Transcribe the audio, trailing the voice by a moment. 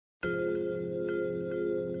Hi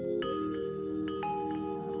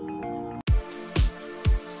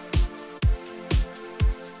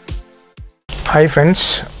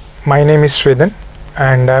friends, my name is Sridhan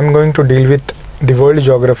and I am going to deal with the world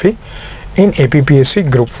geography in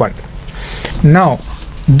APPSC Group 1. Now,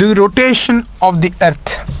 the rotation of the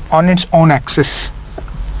earth on its own axis.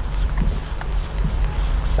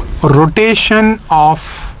 Rotation of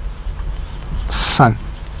sun.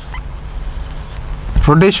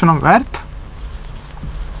 Rotation of earth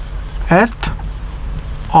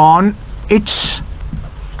on its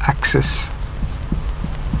axis.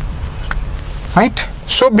 Right?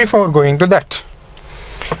 So before going to that,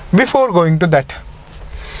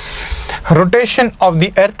 rotation of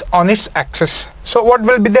the earth on its axis. So what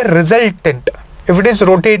will be the resultant if it is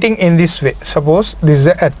rotating in this way? Suppose this is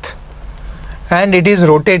the earth and it is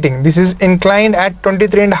rotating. This is inclined at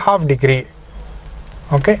 23.5 degree.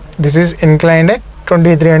 Okay, this is inclined at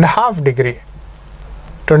 23.5 degree.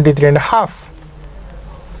 23.5.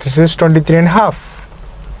 This is 23.5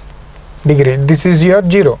 degree. This is your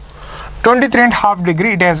 0. 23.5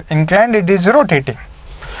 degree it has inclined, it is rotating.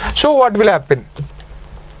 So what will happen?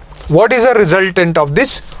 What is the resultant of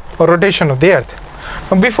this rotation of the earth?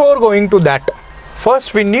 Now before going to that,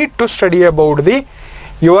 first we need to study about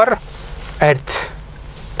your earth.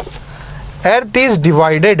 Earth is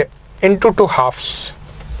divided into two halves.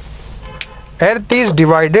 Earth is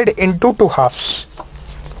divided into two halves.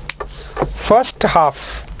 First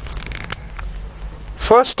half,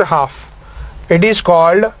 it is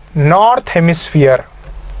called North Hemisphere.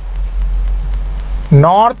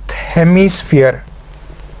 North Hemisphere.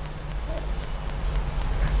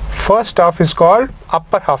 First half is called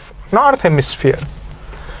upper half, North Hemisphere.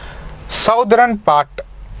 Southern part,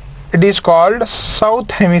 it is called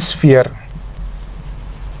South Hemisphere.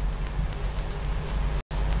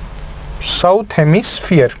 South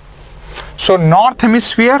Hemisphere. So North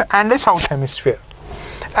Hemisphere and the South Hemisphere.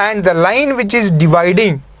 And the line which is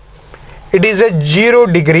dividing, it is a 0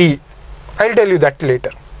 degree. I'll tell you that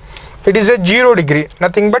later. It is a 0 degree,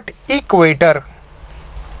 nothing but equator.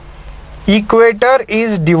 Equator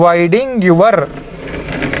is dividing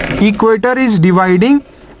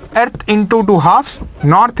earth into two halves,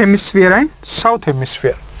 North Hemisphere and South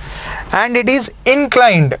Hemisphere. And it is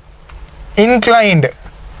inclined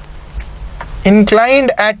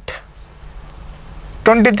at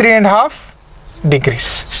 23.5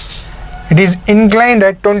 degrees. It is inclined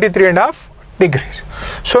at 23.5 degrees.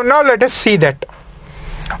 So now let us see that.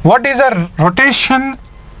 What is a rotation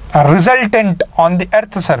resultant on the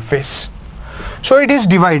earth surface? So it is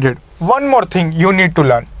divided. One more thing you need to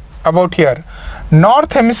learn about here.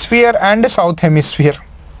 North Hemisphere and South Hemisphere.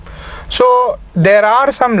 So there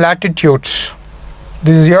are some latitudes.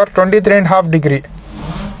 This is your 23.5 degree.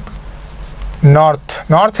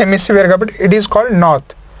 North Hemisphere, it is called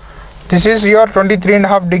north. This is your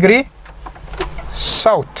 23.5 degree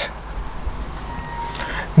south.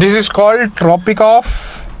 This is called Tropic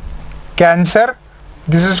of Cancer.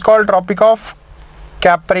 This is called Tropic of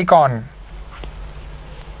Capricorn.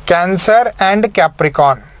 Cancer and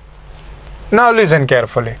Capricorn. Now listen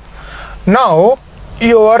carefully. Now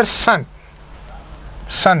your sun.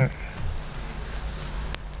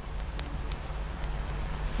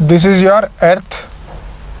 This is your earth.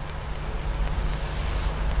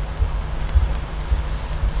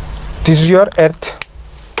 This is your earth.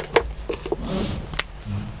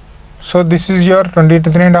 So this is your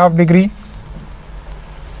 23.5 degree,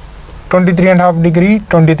 23.5 degree,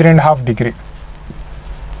 23.5 degree,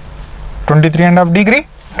 23.5 degree,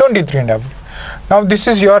 23.5. Now this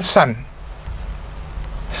is your sun.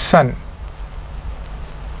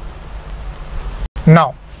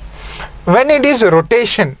 Now when it is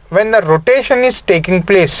rotation, when the rotation is taking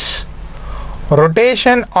place,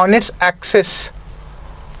 rotation on its axis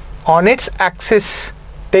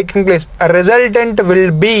taking place, a resultant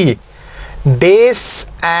will be days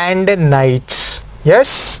and nights.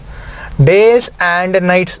 Yes, days and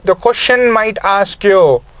nights. The question might ask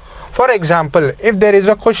you, for example, if there is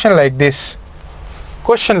a question like this,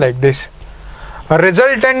 a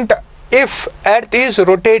resultant, if earth is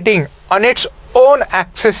rotating on its own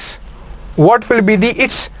axis, what will be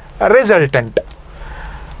its resultant?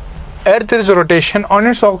 Earth is rotation on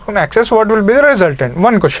its own axis, what will be the resultant?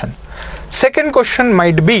 One question. Second question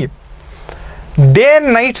might be, day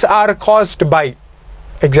and nights are caused by,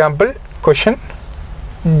 example question,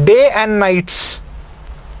 day and nights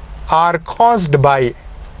are caused by,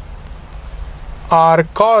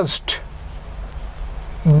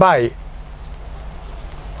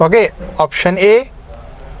 okay, option A,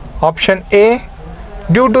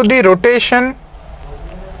 due to the rotation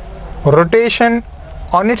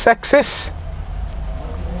on its axis.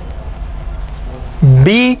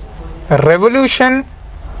 B. Revolution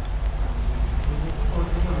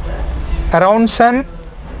around sun.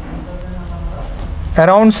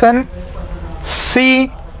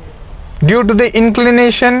 C. Due to the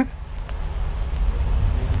inclined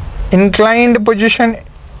position.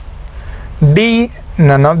 D.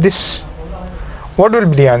 None of this. What will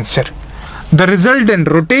be the answer? The resultant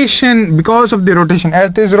rotation, because of the rotation,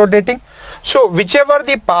 earth is rotating. So whichever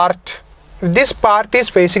the part, this part is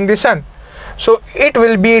facing the sun, so it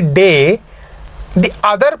will be day. The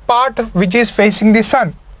other part which is facing the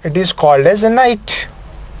sun, it is called as a night.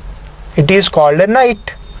 It is called a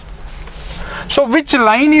night. So which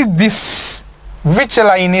line is this? Which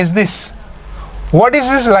line is this? What is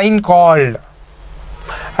this line called?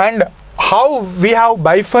 And how we have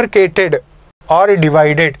bifurcated or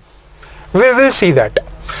divided? We will see that.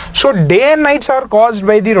 So day and nights are caused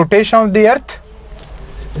by the rotation of the earth.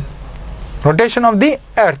 Rotation of the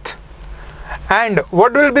earth. And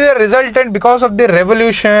what will be the resultant? Because of the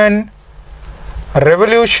revolution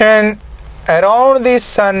around the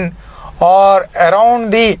sun, or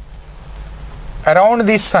around the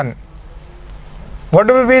sun. What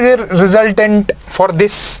will be the resultant for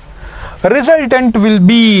this? Resultant will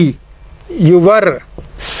be your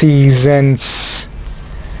seasons.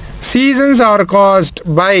 Seasons are caused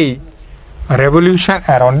by revolution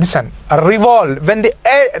around the sun. Revolve. When the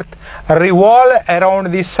earth revolve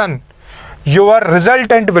around the sun, your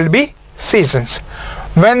resultant will be seasons.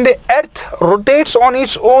 When the earth rotates on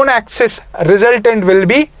its own axis, resultant will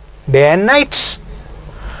be day and nights.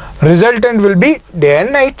 Resultant will be day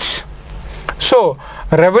and nights. So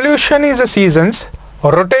revolution is the seasons,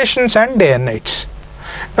 rotations and day and nights.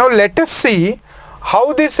 Now let us see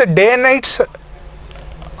how this day and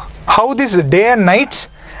nights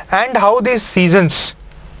and how these seasons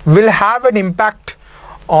will have an impact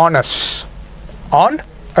on us.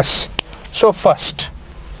 So first,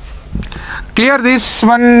 clear, this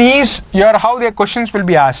one is your how the questions will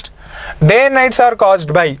be asked. Day and nights are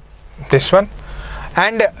caused by this one,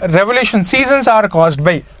 and revolution, seasons are caused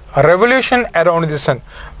by revolution around the sun.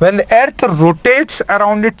 When the earth rotates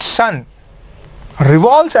around its sun,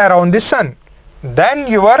 revolves around the sun, then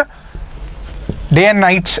your day and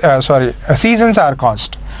nights, seasons are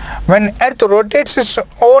caused. When earth rotates its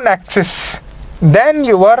own axis, then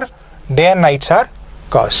your day and nights are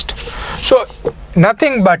caused. So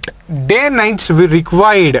nothing but day and nights we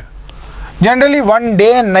required. Generally one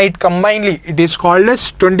day and night combinedly, it is called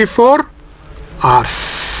as 24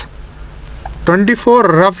 hours. 24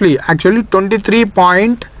 roughly, actually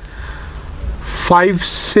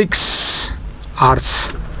 23.56 hours.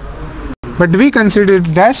 But we consider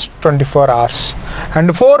it as 24 hours.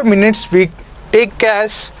 And 4 minutes we take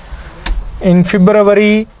as in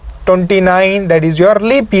February 29, that is your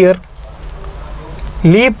leap year.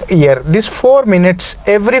 This 4 minutes,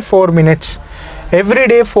 every 4 minutes, every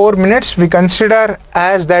day 4 minutes we consider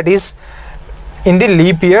as that is in the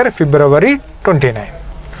leap year February 29.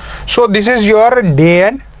 So this is your day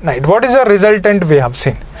and night. What is the resultant we have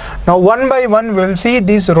seen? Now one by one we will see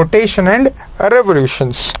these rotation and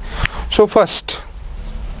revolutions. So first,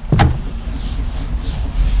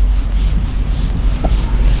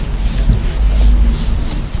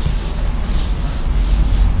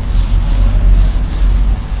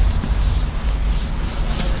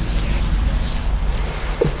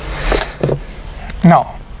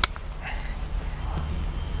 now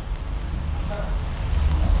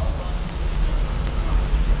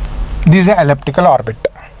this is an elliptical orbit.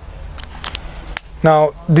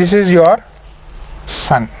 Now this is your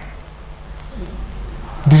sun.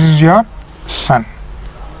 This is your sun.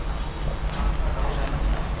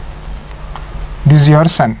 This is your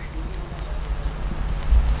sun.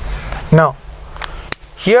 Now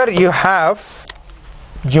here you have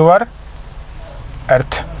your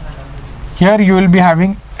earth. Here you will be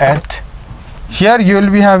having earth. Here you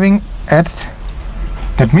will be having earth.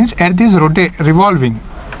 That means earth is revolving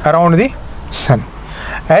around the sun.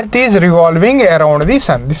 Earth is revolving around the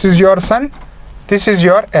sun. This is your sun. This is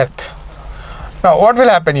your earth. Now what will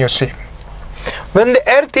happen, you see? When the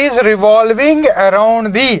earth is revolving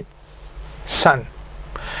around the sun,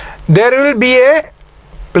 there will be a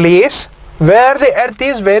place where the earth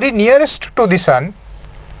is very nearest to the sun,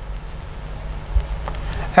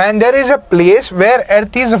 and there is a place where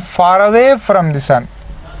earth is far away from the sun.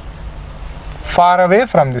 Far away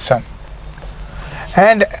from the sun.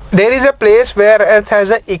 And there is a place where earth has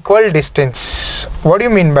an equal distance. What do you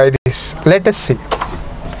mean by this? Let us see.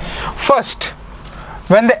 First,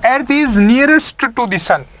 when the earth is nearest to the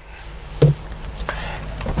sun,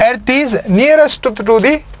 earth is nearest to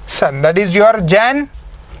the sun, that is your Jan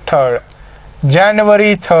 3rd.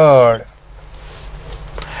 January 3rd.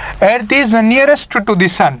 Earth is nearest to the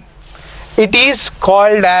sun. It is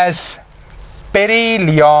called as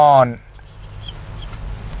perihelion.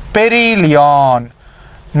 Perihelion.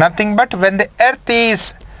 Nothing but when the earth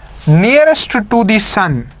is nearest to the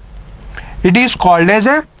sun, it is called as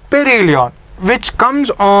a perihelion, which comes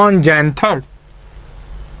on Jan 3rd.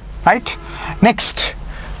 Right? Next,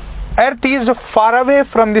 earth is far away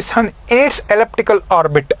from the sun in its elliptical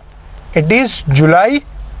orbit. It is July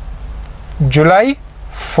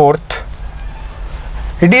 4th.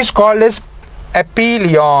 It is called as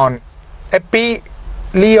aphelion.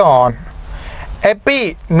 Aphelion.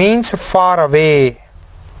 Epi means far away.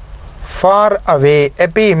 Far away.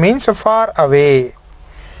 Epi means far away.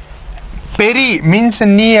 Peri means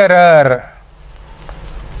nearer.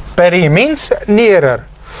 Peri means nearer.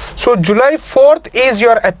 So July 4th is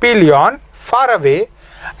your aphelion, far away,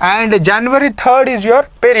 and January 3rd is your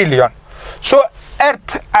perihelion. So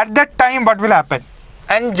Earth at that time, what will happen?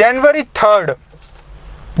 And January 3rd,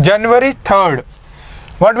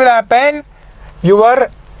 what will happen? Your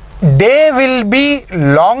day will be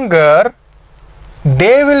longer,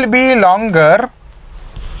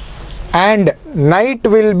 and night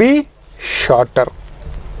will be shorter.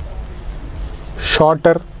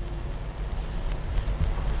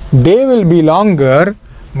 Day will be longer,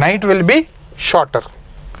 night will be shorter.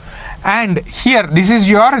 And here, this is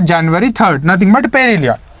your January 3rd, nothing but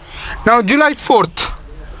perihelion. Now July 4th,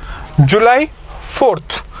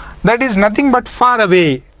 that is nothing but far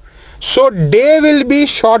away. So day will be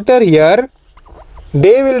shorter here,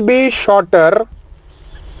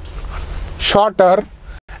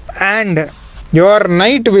 and your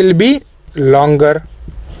night will be longer.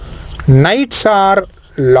 Nights are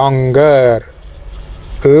longer.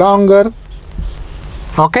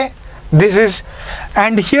 Okay, this is,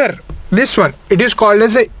 and here this one, it is called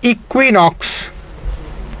as a equinox.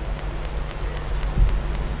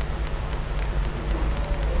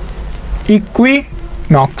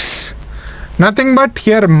 Equinox, nothing but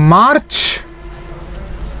here March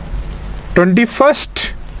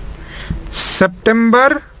 21st,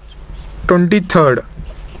 September 23rd.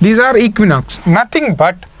 These are equinox, nothing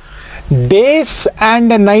but days and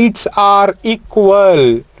nights are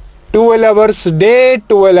equal. 12 hours day,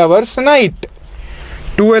 12 hours night.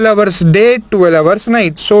 12 hours day, 12 hours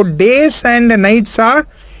night. So days and nights are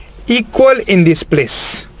equal in this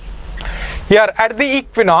place. Here at the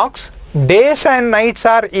equinox, days and nights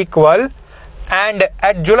are equal, and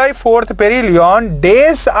at July 4th perihelion,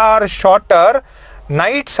 days are shorter,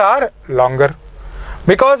 nights are longer,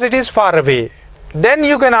 because it is far away. Then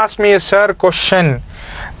you can ask me, sir, question.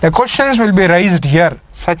 The questions will be raised here,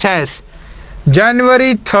 such as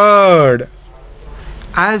January 3rd.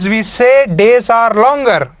 As we say, days are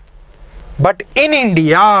longer, but in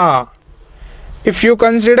India, if you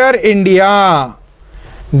consider India,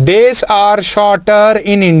 days are shorter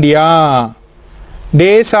in India.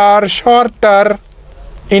 Days are shorter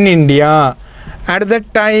in India. At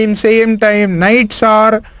that time, same time, nights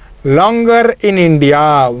are longer in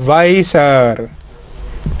India. Why, sir?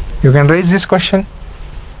 You can raise this question.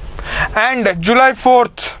 And July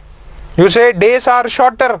 4th, you say days are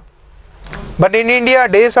shorter, but in India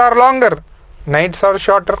days are longer, nights are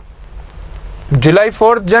shorter. July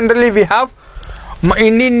 4th generally we have,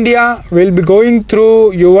 in India will be going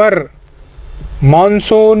through your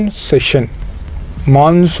monsoon season,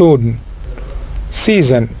 nothing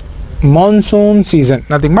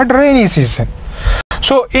but rainy season.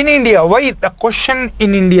 So in India, why the question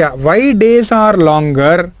in India, why days are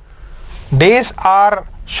longer, days are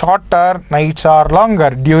shorter, nights are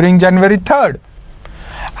longer during January 3rd?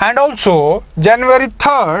 And also January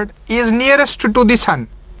 3rd is nearest to the sun.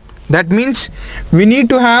 That means we need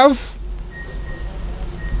to have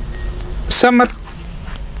summer,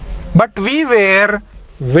 but we wear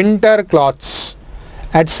winter clothes.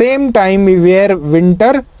 At same time we wear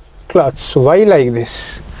winter clothes. Why like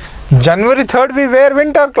this? January 3rd we wear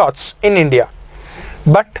winter clothes in India,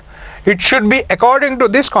 but it should be according to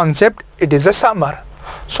this concept, it is a summer.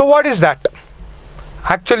 So what is that?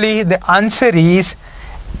 Actually the answer is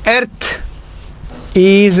Earth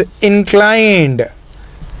is inclined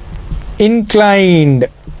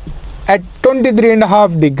at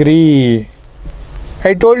 23.5 degree.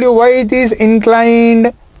 I told you why it is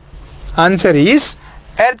inclined. Answer is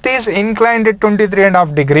Earth is inclined at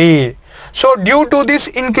 23.5 degree. So due to this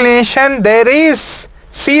inclination, there is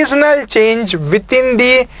seasonal change within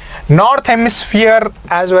the north hemisphere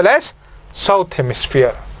as well as south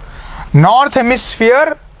hemisphere. North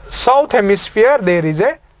hemisphere, south hemisphere, there is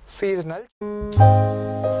a seasonal